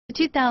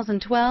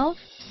2012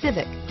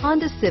 Civic,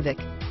 Honda Civic.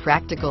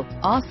 Practical,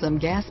 awesome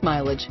gas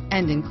mileage,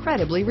 and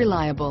incredibly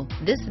reliable.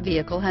 This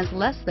vehicle has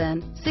less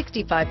than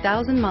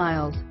 65,000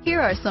 miles.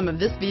 Here are some of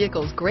this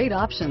vehicle's great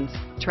options: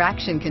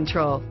 traction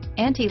control,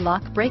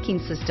 anti-lock braking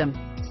system,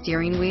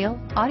 steering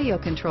wheel audio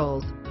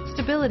controls,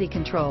 stability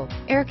control,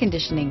 air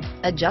conditioning,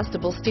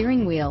 adjustable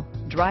steering wheel,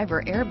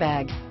 driver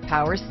airbag,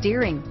 power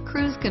steering,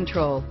 cruise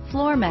control,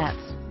 floor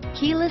mats,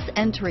 keyless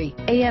entry,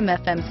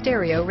 AM/FM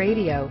stereo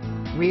radio,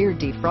 rear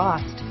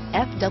defrost,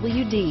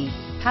 FWD,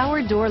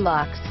 power door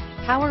locks,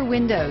 power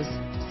windows,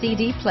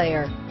 CD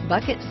player,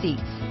 bucket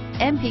seats,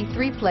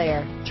 MP3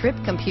 player, trip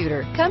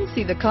computer. Come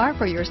see the car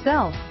for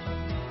yourself.